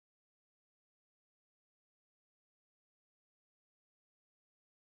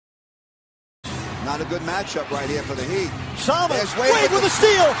Not a good matchup right here for the Heat. Wade with a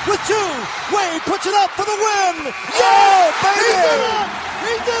steal with 2. Wade puts it up for the win. Yeah, baby!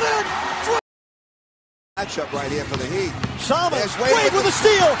 He did it! Matchup right here for the Heat. Wade with a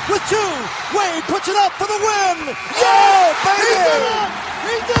steal with 2. Wade puts it up for the win. Yeah, baby!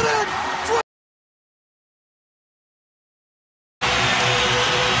 He did it!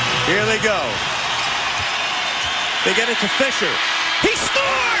 Here they go. They get it to Fisher. He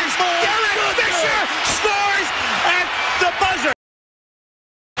scores! Derek Fisher scores at the buzzer.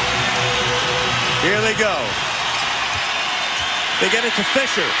 Here they go. They get it to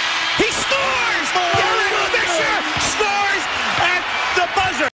Fisher. He scores! Derek Fisher scores at the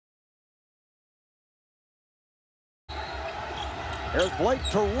buzzer. Here's Blake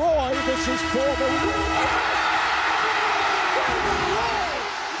to Roy. This is for the win.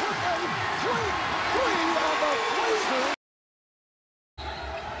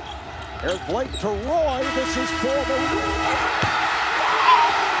 Here's Blake to Roy. This is for the win.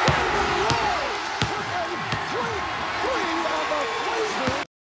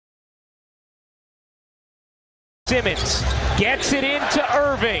 Simmons gets it into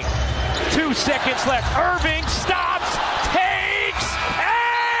Irving. 2 seconds left. Irving stops, takes,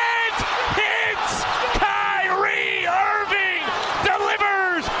 and hits. Kyrie Irving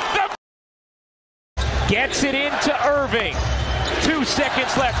delivers the... Gets it into Irving. 2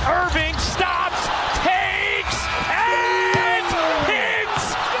 seconds left. Irving stops, takes, and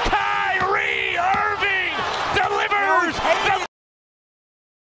hits. Kyrie Irving delivers the...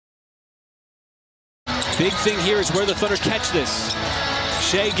 Big thing here is where the Thunder catch this.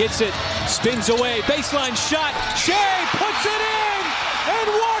 Shea gets it, spins away, baseline shot. Shea puts it in and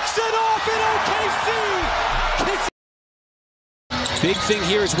walks it off in OKC. Big thing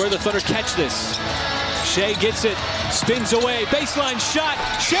here is where the Thunder catch this. Shea gets it, spins away, baseline shot.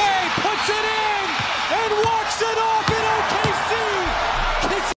 Shea puts it in and walks it off in OKC.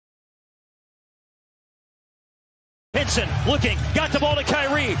 Henson looking, got the ball to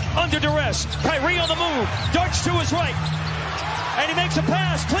Kyrie, under duress. Kyrie on the move, darts to his right, and he makes a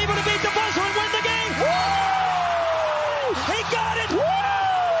pass. Cleveland to beat the buzzer and win the game. Woo! He got it. Woo!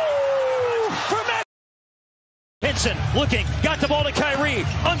 For Matt. Henson looking, got the ball to Kyrie,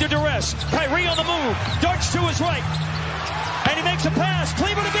 under duress. Kyrie on the move, darts to his right, and he makes a pass.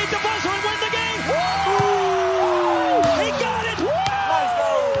 Cleveland to beat the buzzer and win the game. Woo! He got it. Woo!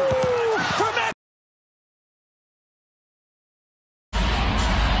 For Matt.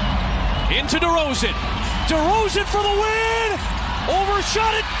 Into DeRozan. DeRozan for the win.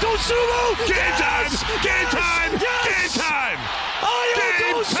 Overshot it. Dosunmu. Game time. Game time. Yes. Game time.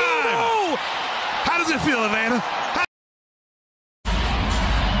 Game time. How does it feel, Atlanta?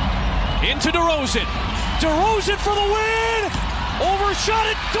 Into DeRozan. DeRozan for the win. Overshot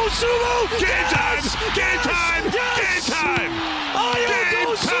it. Dosunmu. Game time. Game time. Yes. Game time.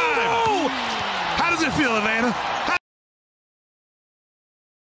 Game time. How does it feel, Atlanta?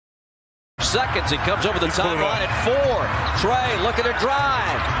 Seconds, he comes over the timeline at 4. Trey looking to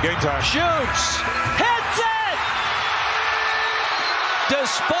drive. Game time. Shoots. Hits it!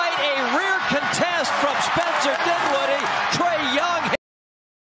 Despite a rear contest from Spencer Dinwiddie, Trae Young.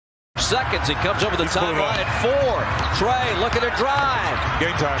 Seconds, he comes over the timeline at 4. Trey looking to drive.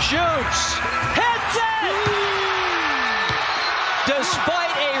 Game time. Shoots. Hits it!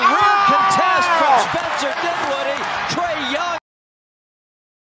 Despite a rear contest from Spencer Dinwiddie, Trae Young.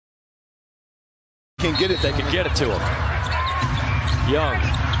 Can get it, they can get it to him. Young.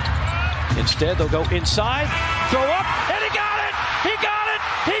 Instead, they'll go inside, throw up, and he got it! He got it!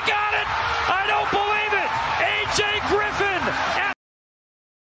 He got it! I don't believe it! A.J. Griffin!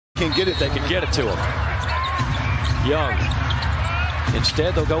 Can get it, they can get it to him. Young.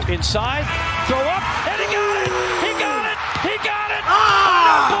 Instead, they'll go inside, throw up, and he got it! He got it! He got it! I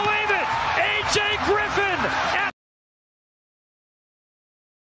don't believe it! A.J. Griffin!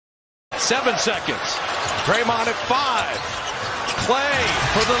 7 seconds. Draymond at 5. Clay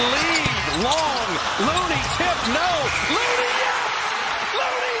for the lead. Long. Looney tip. No. Looney, yes!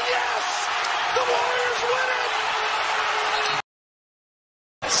 Looney, yes! The Warriors win it!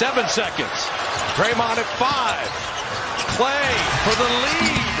 7 seconds. Draymond at 5. Clay for the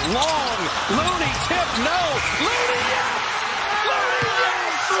lead. Long. Looney tip. No. Looney, yes! Looney,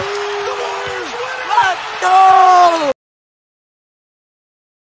 yes! The Warriors win it! Let's go!